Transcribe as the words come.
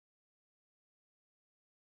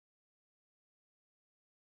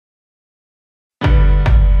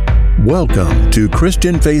Welcome to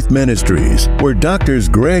Christian Faith Ministries, where Doctors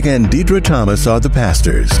Greg and Dedra Thomas are the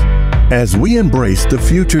pastors. As we embrace the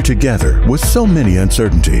future together with so many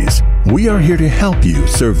uncertainties, we are here to help you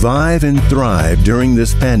survive and thrive during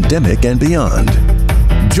this pandemic and beyond.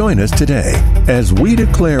 Join us today as we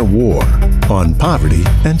declare war on poverty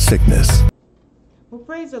and sickness. Well,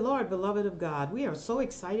 praise the Lord, beloved of God. We are so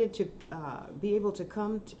excited to be able to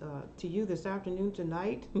come to you this afternoon,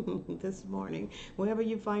 tonight, this morning, wherever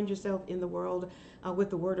you find yourself in the world with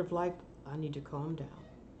the word of life. I need to calm down.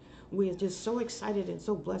 We are just so excited and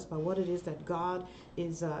so blessed by what it is that God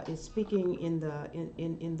is speaking in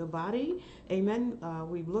the body. Amen.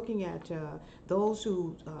 We're looking at those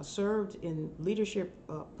who served in leadership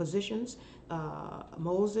positions,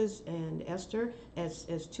 Moses and Esther,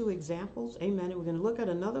 as two examples. Amen. And we're going to look at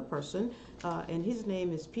another person, and his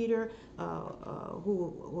name is Peter,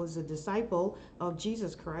 who was a disciple of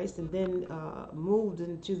Jesus Christ, and then moved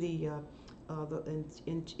into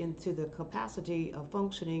into the capacity of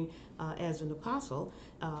functioning as an apostle.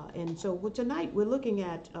 And so tonight we're looking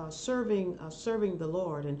at serving the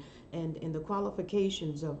Lord and the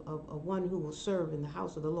qualifications of one who will serve in the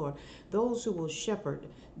house of the Lord. Those who will shepherd,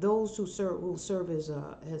 those who serve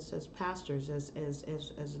as pastors,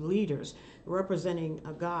 as leaders, representing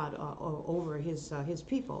God over his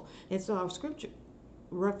people. And so our scripture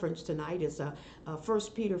reference tonight is 1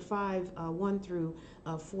 Peter 5, 1 through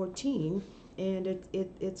 14. And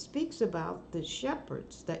it speaks about the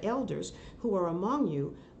shepherds, the elders who are among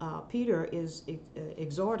you. Peter is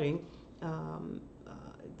exhorting.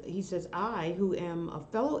 He says, I, who am a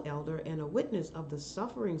fellow elder and a witness of the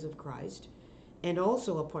sufferings of Christ, and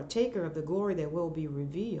also a partaker of the glory that will be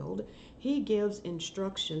revealed, he gives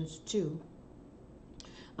instructions to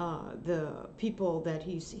the people that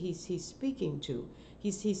he's speaking to.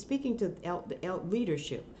 He's speaking to the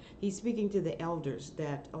leadership. He's speaking to the elders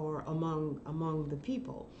that are among the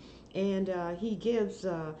people, and he gives.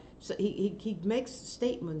 So he makes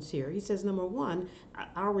statements here. He says, number one,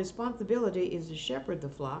 our responsibility is to shepherd the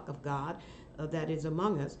flock of God that is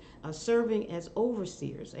among us, serving as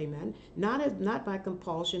overseers. Amen. Not by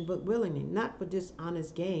compulsion, but willingly, not for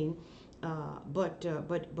dishonest gain, but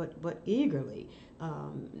eagerly,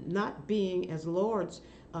 not being as lords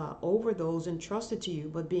over those entrusted to you,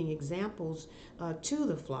 but being examples to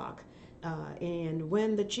the flock. And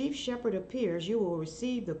when the chief shepherd appears, you will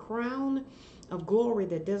receive the crown of glory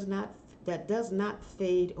that does not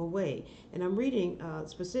fade away. And I'm reading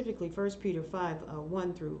specifically 1 Peter 5,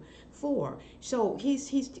 1 through 4. So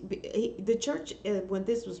the church, when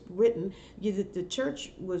this was written, the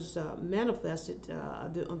church was manifested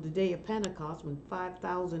on the day of Pentecost, when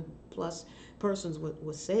 5,000 plus persons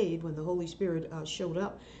were saved, when the Holy Spirit showed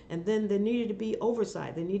up. And then there needed to be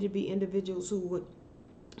oversight. There needed to be individuals who would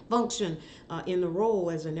function in the role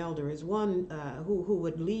as an elder, as one who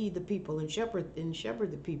would lead the people and shepherd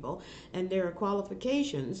the people. And there are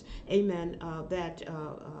qualifications, amen, that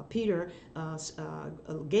Peter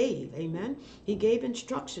gave, amen. He gave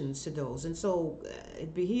instructions to those, and so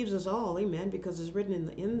it behoves us all, amen, because it's written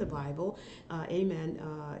in the Bible, amen,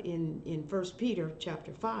 in 1 Peter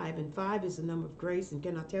chapter 5, and 5 is the number of grace. And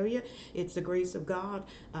can I tell you, it's the grace of God,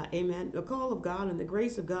 amen, the call of God and the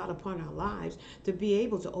grace of God upon our lives to be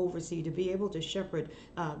able to oversee, to be able to shepherd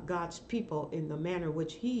God's people in the manner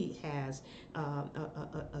which he has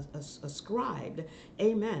ascribed.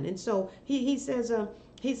 Amen. And so he says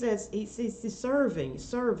he's serving.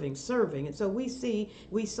 And so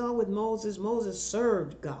we saw with Moses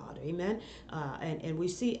served God. Amen. And we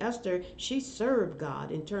see Esther, she served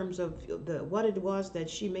God in terms of what it was that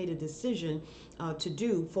she made a decision to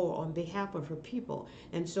do on behalf of her people.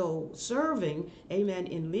 And so serving, amen,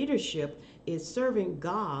 in leadership is serving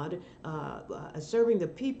God, serving the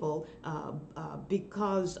people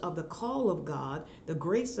because of the call of God, the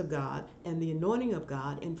grace of God, and the anointing of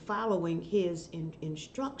God, and following his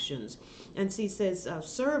instructions. And he says,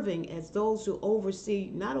 serving as those who oversee,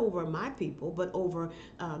 not over my people, but over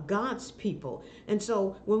God's people. And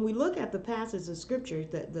so when we look at the passage of scripture,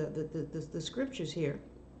 the scriptures here,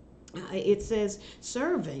 it says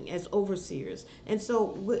serving as overseers. And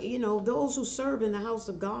so, those who serve in the house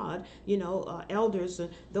of God, elders and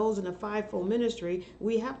those in the fivefold ministry,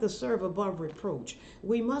 we have to serve above reproach.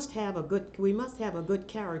 We must have a good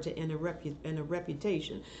character and a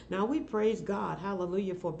reputation. Now we praise God,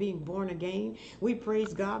 hallelujah, for being born again. We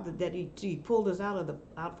praise God that he pulled us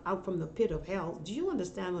out from the pit of hell. Do you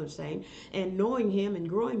understand what I'm saying? And knowing him and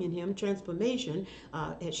growing in him, transformation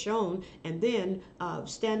has shown, and then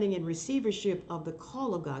standing in in receivership of the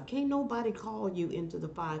call of God. Can't nobody call you into the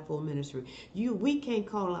fivefold ministry. We can't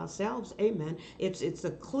call ourselves. Amen. It's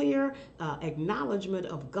a clear acknowledgement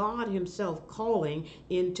of God Himself calling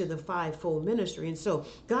into the fivefold ministry, and so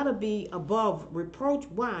gotta be above reproach.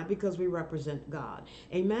 Why? Because we represent God.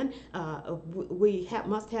 Amen.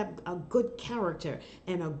 Must have a good character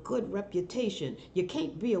and a good reputation. You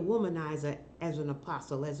can't be a womanizer as an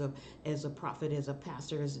apostle, as a prophet, as a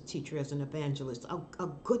pastor, as a teacher, as an evangelist. A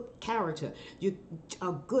good character.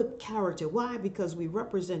 A good character. Why? Because we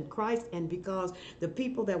represent Christ, and because the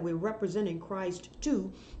people that we're representing Christ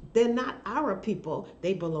to, they're not our people.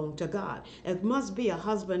 They belong to God. It must be a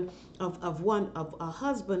husband of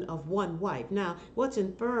one wife. Now, what's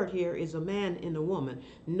inferred here is a man and a woman.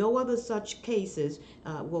 No other such cases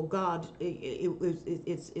will God.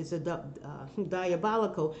 It's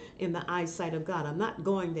diabolical in the eyesight of God. I'm not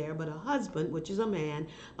going there, but a husband, which is a man,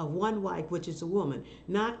 of one wife, which is a woman,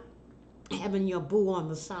 not having your boo on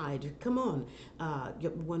the side. Come on.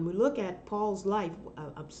 When we look at Paul's life,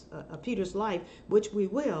 Peter's life, which we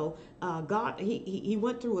will, God, he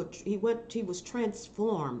went through he was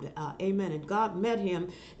transformed. Amen. And God met him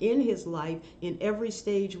in his life in every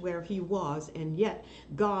stage where he was, and yet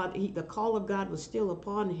the call of God was still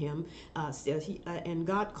upon him, and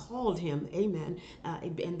God called him. Amen.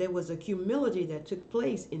 And there was a humility that took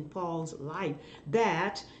place in Paul's life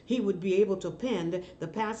that he would be able to pen the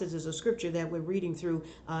passages of scripture that we're reading through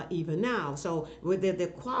even now. So with the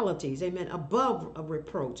qualities, amen, above a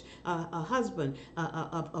reproach, a husband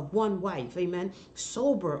of one wife, amen,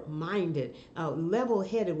 sober-minded,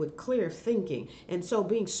 level-headed with clear thinking. And so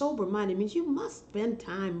being sober-minded means you must spend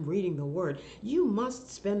time reading the Word. You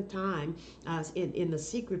must spend time in the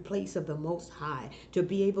secret place of the Most High to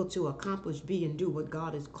be able to accomplish, be, and do what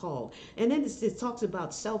God has called. And then it talks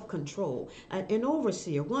about self-control. An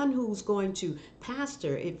overseer, one who's going to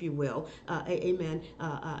pastor, if you will, amen,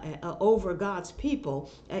 over God's people.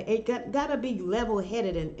 It got to be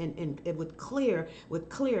level-headed and with clear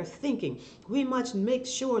thinking. We must make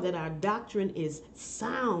sure that our doctrine is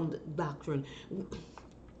sound doctrine.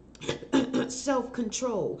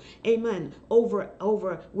 Self-control, amen.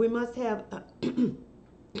 We must have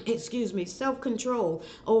self-control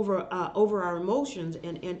over our emotions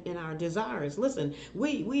and our desires. Listen,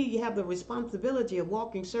 we have the responsibility of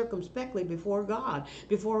walking circumspectly before God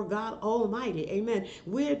Almighty. Amen.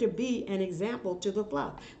 We're to be an example to the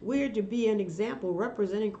flock. We're to be an example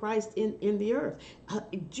representing Christ in the earth.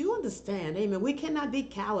 Do you understand? Amen. We cannot be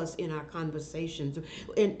callous in our conversations,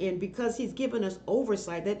 and because He's given us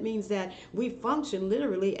oversight, that means that we function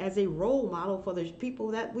literally as a role model for the people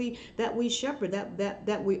that we shepherd,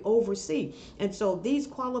 that we oversee. And so these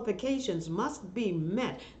qualifications must be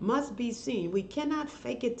met, must be seen. We cannot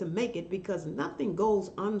fake it to make it, because nothing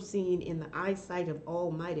goes unseen in the eyesight of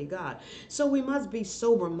Almighty God. So we must be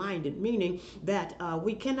sober-minded, meaning that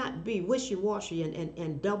we cannot be wishy-washy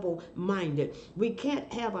and double-minded. We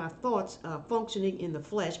can't have our thoughts functioning in the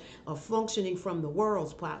flesh or functioning from the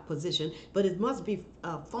world's position, but it must be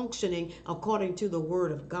functioning according to the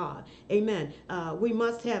Word of God. Amen. We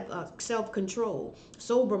must have self-control,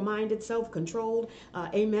 sober-minded, self-controlled.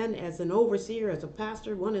 Amen. As an overseer, as a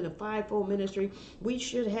pastor, one in the fivefold ministry, we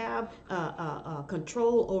should have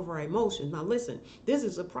control over our emotions. Now listen, this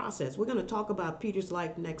is a process. We're going to talk about Peter's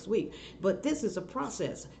life next week, but this is a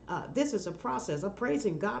process. This is a process of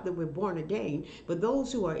praising God that we're born again. But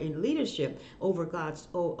those who are in leadership over God's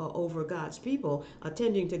people,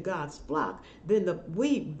 attending to God's flock, then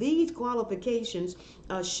these qualifications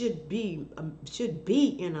should be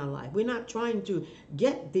in our life. We're not trying to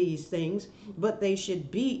get these things, but they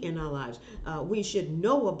should be in our lives. We should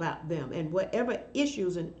know about them, and whatever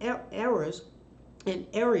issues and errors and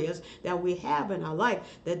areas that we have in our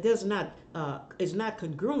life that is not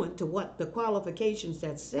congruent to what the qualifications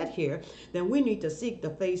that's set here, then we need to seek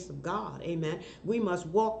the face of God. Amen. We must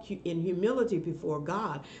walk in humility before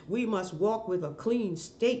God. We must walk with a clean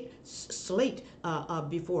slate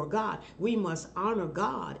before God. We must honor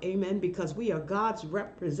God. Amen. Because we are God's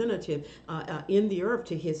representative in the earth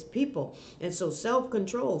to His people. And so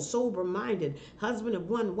self-control, sober-minded, husband of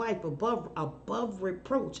one wife, above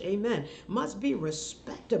reproach. Amen. Must be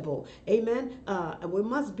respectable. Amen. We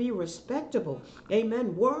must be respectable.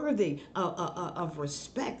 Amen. Worthy of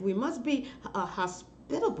respect. We must be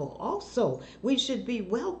hospitable also. We should be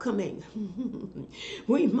welcoming.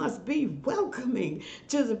 We must be welcoming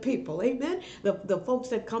to the people. Amen. The folks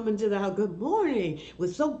that come into the house, good morning.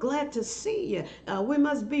 We're so glad to see you. We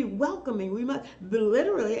must be welcoming. We must be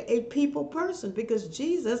literally a people person, because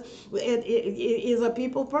Jesus is a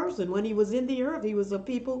people person. When he was in the earth, he was a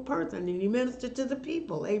people person and he ministered to the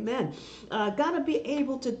people. Amen. Gotta be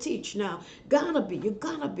able to teach now. You gotta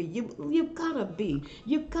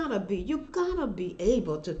be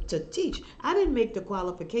able to teach. I didn't make the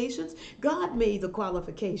qualifications. God made the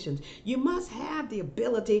qualifications. You must have the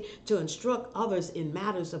ability to instruct others in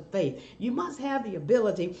matters of faith. You must have the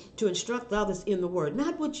ability to instruct others in the word.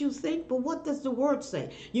 Not what you think, but what does the word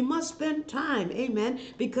say? You must spend time, amen,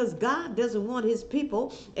 because God doesn't want his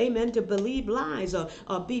people, amen, to believe lies or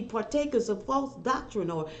be partakers of false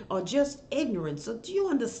doctrine or just ignorance. So do you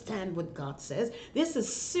understand what God says? This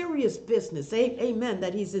is serious business, amen,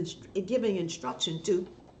 that he's giving instruction to.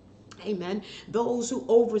 Amen. Those who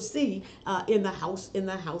oversee in the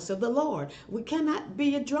house of the Lord. We cannot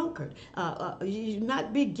be a drunkard. You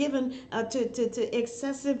not be given to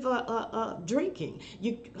excessive drinking.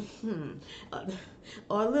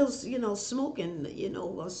 Or a little, smoking,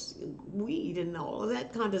 weed and all of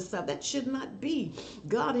that kind of stuff. That should not be.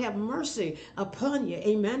 God have mercy upon you.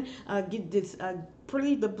 Amen. Get this.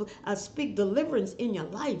 Speak deliverance in your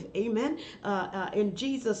life, amen. In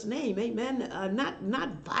Jesus' name, amen.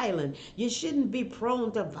 Not violent. You shouldn't be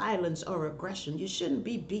prone to violence or aggression. You shouldn't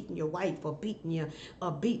be beating your wife or beating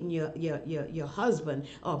your husband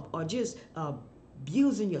or just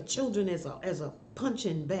abusing your children as a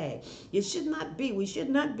punching bag. We should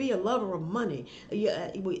not be a lover of money.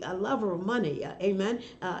 A lover of money, amen.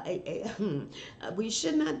 We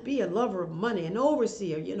should not be a lover of money. An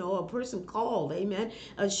overseer, a person called, amen,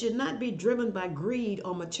 should not be driven by greed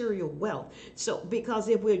or material wealth. So, because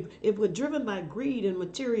if we're driven by greed and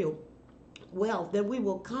material wealth, then we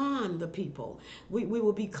will con the people. We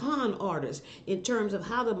will be con artists in terms of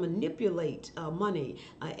how to manipulate money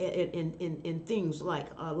in things like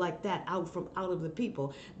that out of the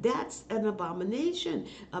people. That's an abomination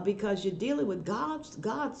because you're dealing with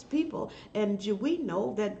God's people, and we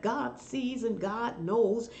know that God sees and God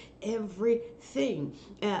knows everything.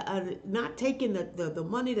 Not taking the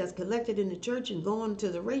money that's collected in the church and going to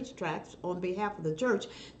the racetracks on behalf of the church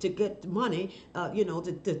to get money,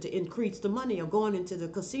 to increase the money, or going into the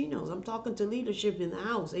casinos. I'm talking to leadership in the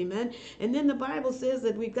house, amen. And then the Bible says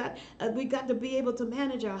that we got to be able to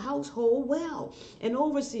manage our household well. An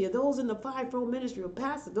overseer, those in the fivefold ministry, or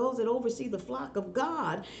pastor, those that oversee the flock of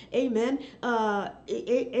God, amen.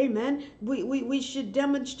 Amen. We should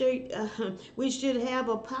demonstrate. We should have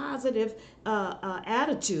a positive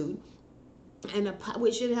attitude, and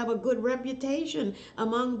we should have a good reputation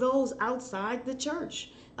among those outside the church.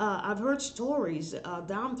 I've heard stories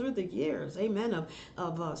down through the years, amen,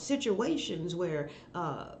 of situations where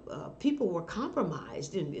people were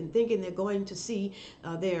compromised in thinking they're going to see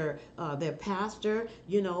their pastor,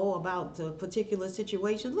 about the particular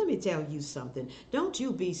situation. Let me tell you something. Don't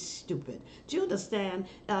you be stupid. Do you understand?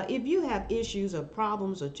 If you have issues or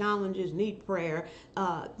problems or challenges, need prayer,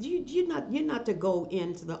 you're not to go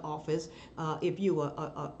into the office if you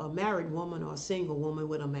are a married woman or a single woman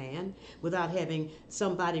with a man without having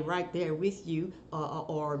somebody right there with you,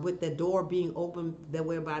 or with the door being open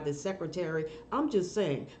whereby the secretary. I'm just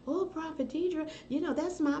saying, oh, Prophet Dedra,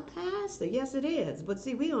 that's my pastor. Yes, it is. But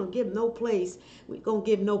see, we're going to give no place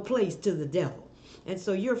to the devil. And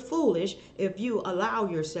so you're foolish if you allow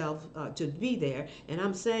yourself to be there. And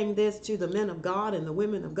I'm saying this to the men of God and the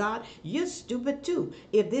women of God. You're stupid too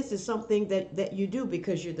if this is something that you do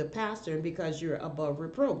because you're the pastor and because you're above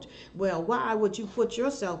reproach. Well, why would you put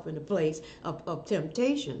yourself in a place of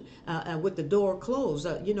temptation with the door closed?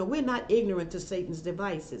 We're not ignorant to Satan's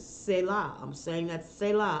devices. Selah. I'm saying that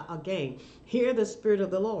Selah again. Hear the Spirit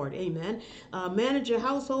of the Lord. Amen. Manage your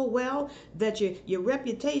household well, that your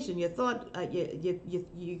reputation, your thought,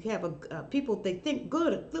 you have people, they think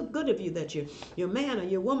good of you, that you're man or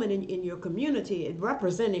your woman in your community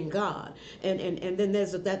representing God. And then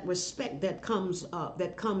there's that respect that comes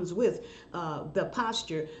with the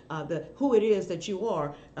posture, who it is that you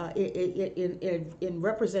are in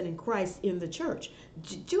representing Christ in the church.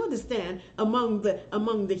 Do you understand? Among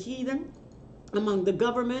the heathen, among the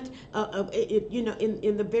government,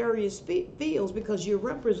 in the various fields, because you're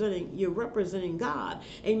representing God,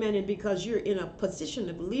 amen, and because you're in a position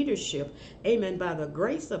of leadership, amen, by the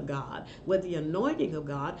grace of God, with the anointing of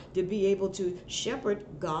God, to be able to shepherd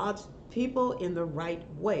God's people in the right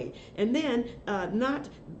way. And then not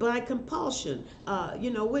by compulsion.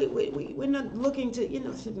 We're not looking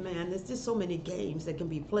to, man, there's just so many games that can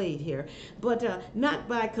be played here. But not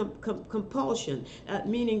by compulsion,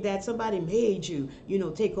 meaning that somebody made you,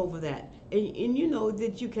 take over that. And you know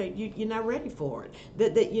that you're not ready for it.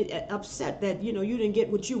 That you're upset that you didn't get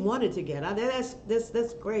what you wanted to get.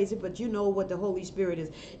 That's crazy. But you know what the Holy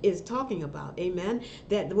Spirit is talking about. Amen.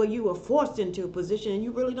 That when you were forced into a position and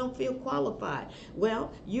you really don't feel qualified.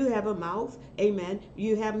 Well, you have a mouth. Amen.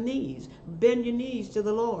 You have knees. Bend your knees to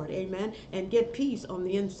the Lord. Amen. And get peace on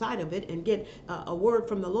the inside of it, and get a word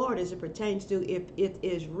from the Lord as it pertains to if it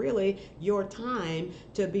is really your time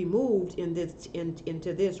to be moved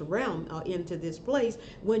into this realm. Into this place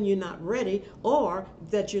when you're not ready, or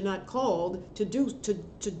that you're not called to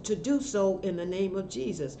do so in the name of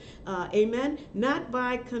Jesus. Amen. Not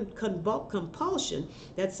by compulsion,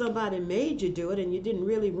 that somebody made you do it and you didn't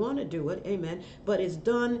really want to do it. Amen. But it's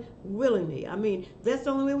done willingly. I mean, that's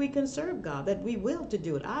the only way we can serve God, that we will to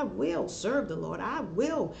do it. I will serve the Lord. I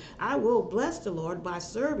will bless the Lord by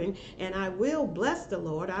serving, and I will bless the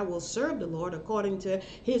Lord. I will serve the Lord according to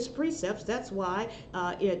his precepts. That's why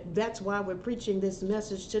we're preaching this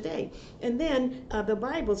message today. And then the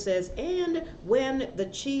Bible says, and when the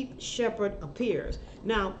chief shepherd appears.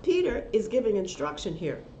 Now, Peter is giving instruction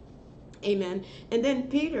here. Amen. And then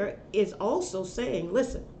Peter is also saying,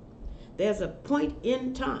 listen, there's a point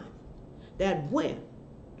in time that when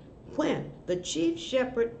the chief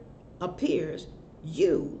shepherd appears,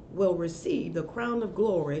 you will receive the crown of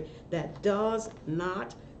glory that does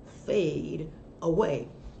not fade away.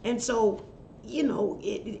 And so,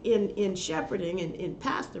 in shepherding and in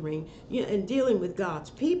pastoring, and dealing with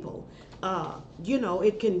God's people,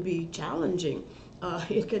 it can be challenging.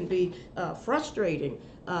 It can be frustrating.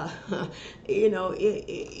 You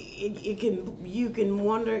can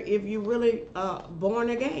wonder if you really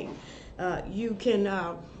born again. You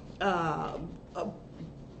can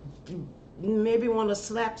maybe want to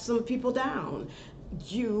slap some people down.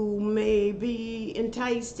 You may be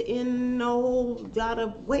enticed in a whole lot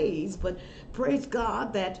of ways, but praise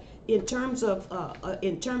God that in terms of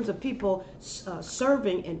people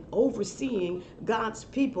serving and overseeing God's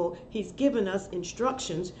people, he's given us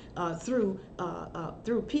instructions through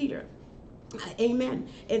Peter. Amen.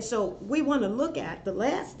 And so we want to look at the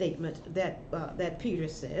last statement that Peter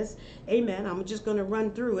says. Amen. I'm just going to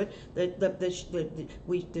run through it.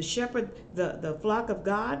 The shepherd, the flock of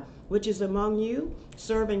God, which is among you,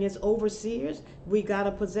 serving as overseers. We got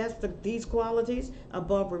to possess these qualities: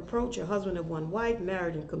 above reproach, a husband of one wife,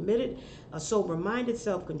 married and committed, sober-minded,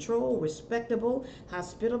 self-controlled, respectable,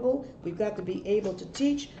 hospitable. We've got to be able to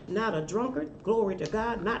teach, not a drunkard, glory to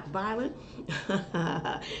God, not violent,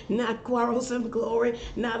 not quarrelsome, glory,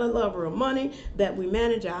 not a lover of money, that we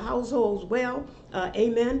manage our households well,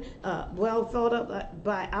 amen, well thought up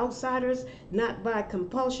by outsiders, not by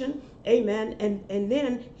compulsion, amen. And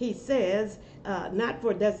then he says, not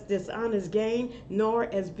for dishonest gain, nor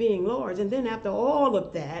as being lords. And then after all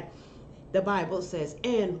of that, the Bible says,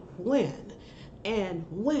 and when.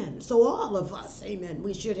 So all of us, amen,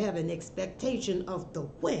 we should have an expectation of the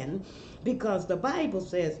when, because the Bible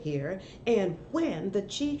says here, and when the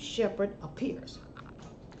chief shepherd appears.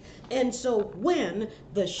 And so when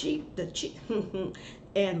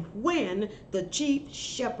and when the chief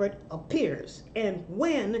shepherd appears, and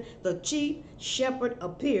when the chief shepherd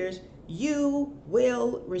appears, you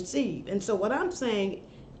will receive. And so what I'm saying,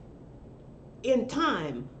 in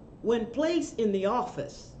time, when placed in the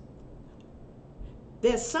office,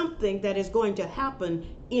 there's something that is going to happen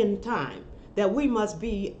in time that we must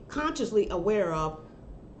be consciously aware of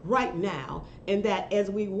right now, and that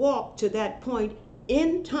as we walk to that point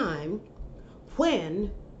in time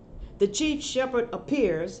when the chief shepherd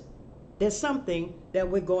appears, there's something that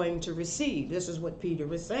we're going to receive. This is what Peter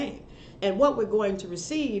was saying. And what we're going to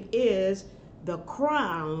receive is the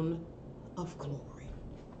crown of glory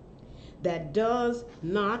that does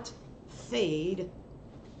not fade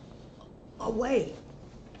away.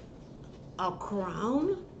 A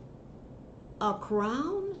crown? A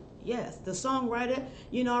crown? Yes, the songwriter,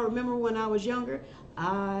 I remember when I was younger,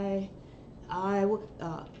 I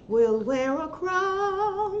will wear a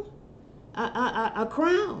crown, a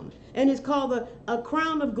crown, and it's called a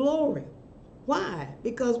crown of glory. Why?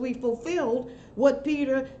 Because we fulfilled what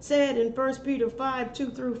Peter said in 1 Peter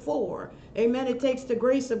 5:2-4. Amen. It takes the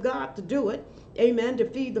grace of God to do it. Amen. To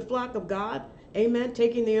feed the flock of God. Amen.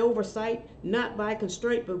 Taking the oversight not by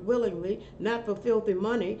constraint, but willingly, not for filthy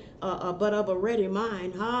money, but of a ready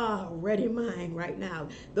mind. Ready mind right now.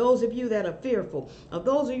 Those of you that are fearful,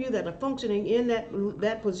 those of you that are functioning in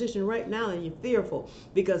that position right now, and you're fearful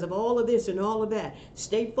because of all of this and all of that,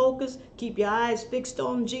 stay focused. Keep your eyes fixed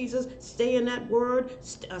on Jesus. Stay in that word.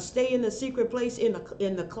 Stay in the secret place in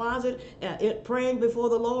the closet, praying before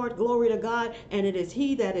the Lord. Glory to God. And it is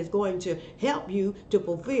He that is going to help you to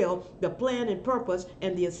fulfill the plan and purpose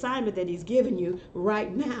and the assignment that He's given you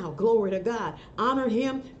right now. Glory to God. Honor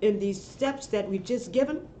Him in these steps that we've just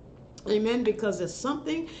given. Amen. Because there's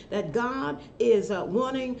something that God is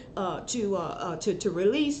wanting to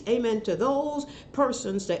release. Amen. To those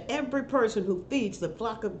persons, to every person who feeds the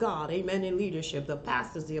flock of God. Amen. In leadership, the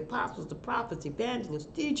pastors, the apostles, the prophets, evangelists,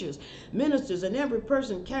 teachers, ministers, and every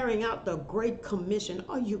person carrying out the Great Commission.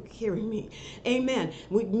 Are you hearing me? Amen.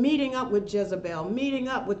 We're meeting up with Jezebel, meeting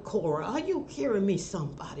up with Korah. Are you hearing me,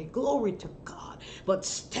 somebody? Glory to God. But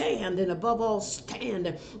stand, and above all,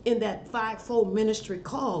 stand in that fivefold ministry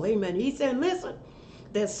call. Amen. He said, listen,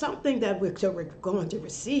 there's something that we're going to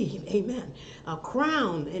receive. Amen. A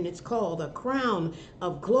crown, and it's called a crown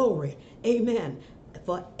of glory. Amen.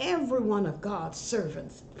 For every one of God's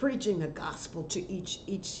servants, preaching the gospel to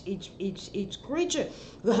each creature,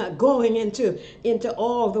 going into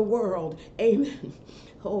all the world. Amen.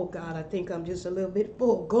 Oh God, I think I'm just a little bit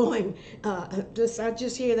full going. I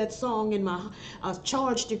just hear that song in my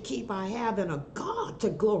charge to keep I have and a God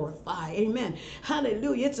to glorify. Amen.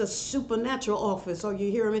 Hallelujah. It's a supernatural office. Are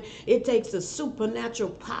you hearing me? It takes the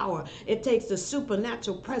supernatural power. It takes the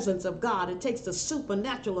supernatural presence of God. It takes the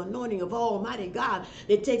supernatural anointing of Almighty God.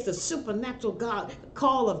 It takes the supernatural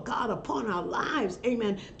call of God upon our lives.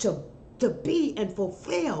 Amen. To be and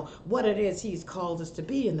fulfill what it is He's called us to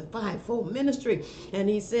be in the fivefold ministry. And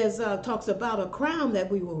He says, talks about a crown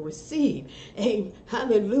that we will receive.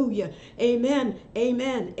 Hallelujah. Amen.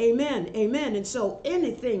 Amen. Amen. Amen. And so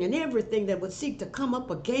anything and everything that would seek to come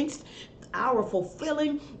up against our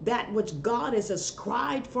fulfilling that which God has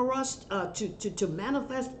ascribed for us to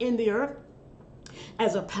manifest in the earth,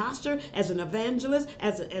 as a pastor, as an evangelist,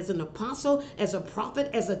 as an apostle, as a prophet,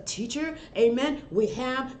 as a teacher, amen, we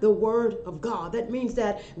have the word of God. That means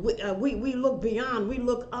that we look beyond, we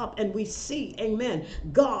look up and we see, amen,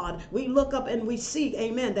 God. We look up and we see,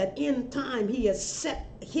 amen, that in time He has set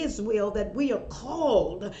His will, that we are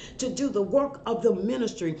called to do the work of the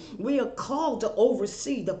ministry. We are called to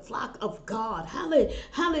oversee the flock of God.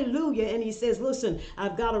 Hallelujah. And He says, listen,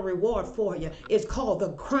 I've got a reward for you. It's called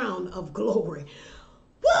the crown of glory.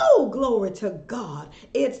 Woo! Glory to God.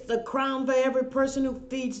 It's the crown for every person who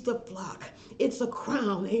feeds the flock. It's the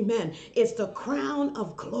crown. Amen. It's the crown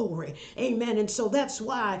of glory. Amen. And so that's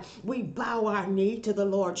why we bow our knee to the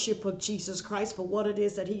Lordship of Jesus Christ for what it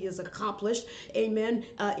is that He has accomplished. Amen.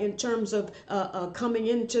 In terms of coming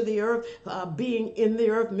into the earth, being in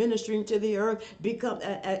the earth, ministering to the earth,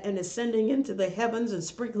 and ascending into the heavens and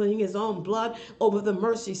sprinkling His own blood over the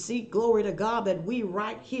mercy seat. Glory to God, that we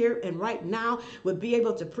right here and right now would be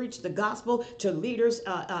able to preach the gospel to leaders,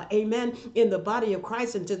 amen, in the body of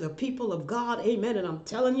Christ and to the people of God, amen. And I'm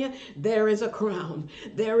telling you, there is a crown.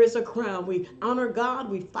 There is a crown. We honor God.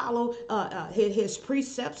 We follow His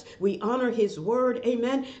precepts. We honor His word,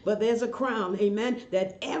 amen. But there's a crown, amen,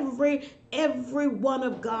 that every one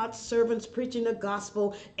of God's servants preaching the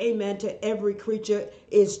gospel, amen, to every creature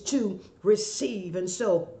is to receive. And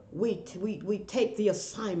so we take the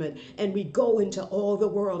assignment and we go into all the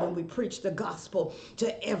world and we preach the gospel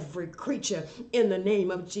to every creature in the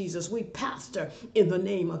name of Jesus. We pastor in the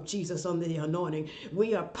name of Jesus under the anointing.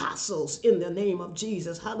 We are apostles in the name of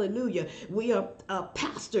Jesus. Hallelujah. We are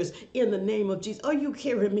pastors in the name of Jesus. Are you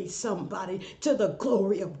hearing me, somebody? To the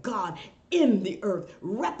glory of God in the earth,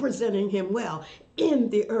 representing Him well in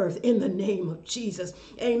the earth, in the name of Jesus.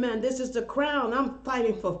 Amen. This is the crown I'm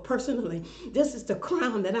fighting for personally. This is the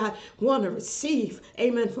crown that I want to receive.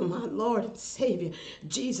 Amen. From my Lord and Savior,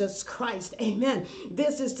 Jesus Christ. Amen.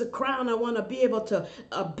 This is the crown I want to be able to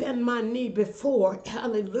bend my knee before.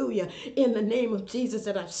 Hallelujah. In the name of Jesus,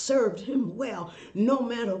 that I've served Him well, no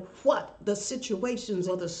matter what the situations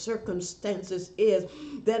or the circumstances is,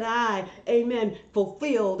 that I, amen,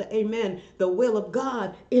 fulfilled, amen, the will of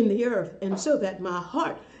God in the earth. And so that my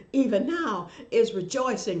heart even now is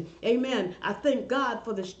rejoicing. Amen. I thank God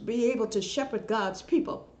for this, be able to shepherd God's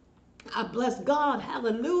people. I bless God,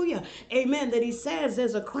 hallelujah, amen, that he says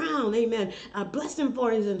there's a crown, amen. I blessed him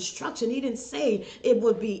for his instruction. He didn't say it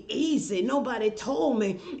would be easy. Nobody told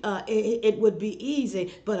me it would be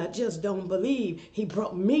easy, but I just don't believe he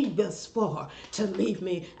brought me this far to leave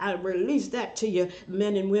me. I release that to you,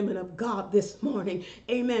 men and women of God, this morning,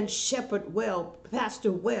 amen. Shepherd well,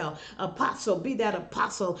 pastor well, apostle, be that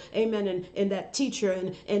apostle, amen, and that teacher,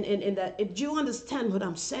 and that, do you understand what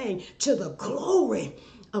I'm saying? To the glory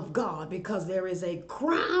of God, because there is a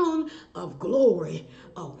crown of glory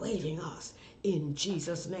awaiting us in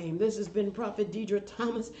Jesus' name. This has been Prophet Dedra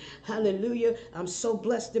Thomas. Hallelujah. I'm so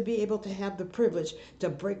blessed to be able to have the privilege to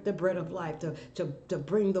break the bread of life, to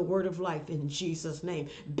bring the word of life in Jesus' name.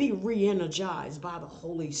 Be re-energized by the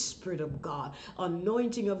Holy Spirit of God.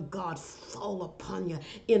 Anointing of God fall upon you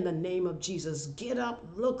in the name of Jesus. Get up,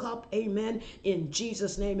 look up, amen, in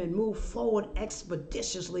Jesus' name, and move forward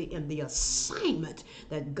expeditiously in the assignment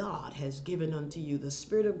that God has given unto you. The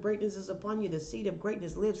spirit of greatness is upon you. The seed of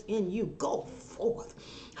greatness lives in you. Go forth.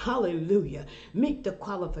 Hallelujah. Meet the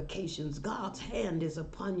qualifications. God's hand is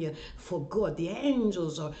upon you for good. The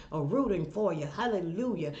angels are rooting for you.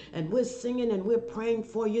 Hallelujah. And we're singing and we're praying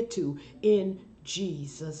for you too, in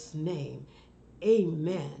Jesus' name.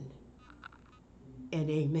 Amen and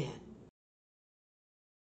amen.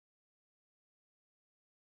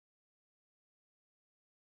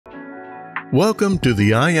 Welcome to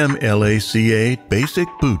the IMLACA Basic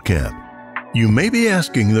Boot Camp. You may be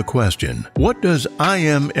asking the question, what does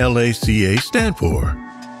IMLACA stand for?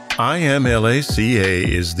 IMLACA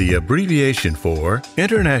is the abbreviation for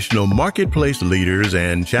International Marketplace Leaders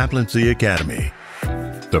and Chaplaincy Academy.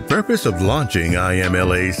 The purpose of launching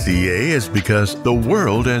IMLACA is because the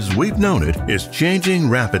world as we've known it is changing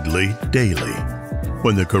rapidly daily.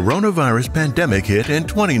 When the coronavirus pandemic hit in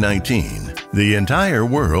 2019, the entire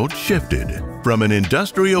world shifted from an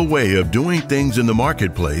industrial way of doing things in the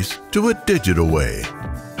marketplace to a digital way.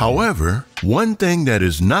 However, one thing that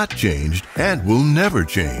has not changed and will never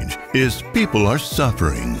change is people are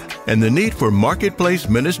suffering, and the need for marketplace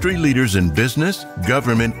ministry leaders in business,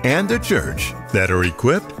 government, and the church that are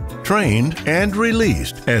equipped, trained, and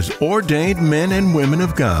released as ordained men and women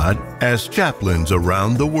of God as chaplains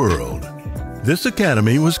around the world. This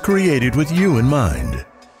academy was created with you in mind.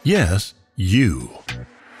 Yes, you.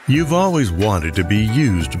 You've always wanted to be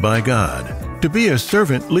used by God, to be a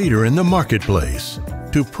servant leader in the marketplace,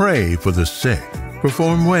 to pray for the sick,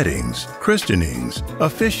 perform weddings, christenings,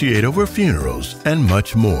 officiate over funerals, and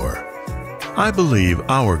much more. I believe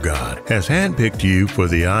our God has handpicked you for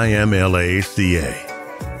the IMLACA.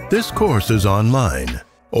 This course is online,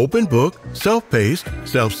 open book, self-paced,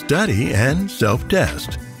 self-study, and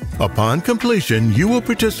self-test. Upon completion, you will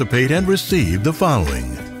participate and receive the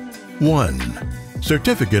following. 1.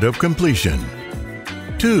 Certificate of completion.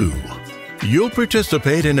 2. You'll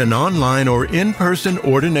participate in an online or in-person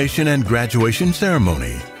ordination and graduation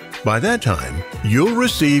ceremony. By that time, you'll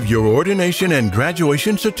receive your ordination and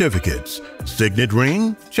graduation certificates, signet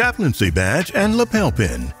ring, chaplaincy badge, and lapel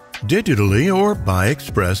pin, digitally or by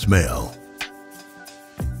express mail.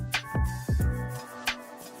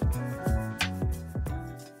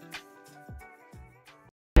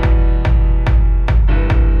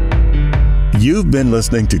 You've been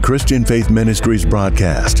listening to Christian Faith Ministries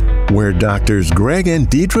broadcast, where Doctors Greg and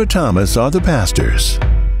Dedra Thomas are the pastors.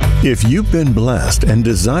 If you've been blessed and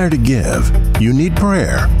desire to give, you need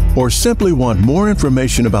prayer, or simply want more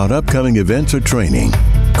information about upcoming events or training,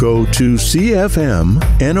 go to cfmnola.org.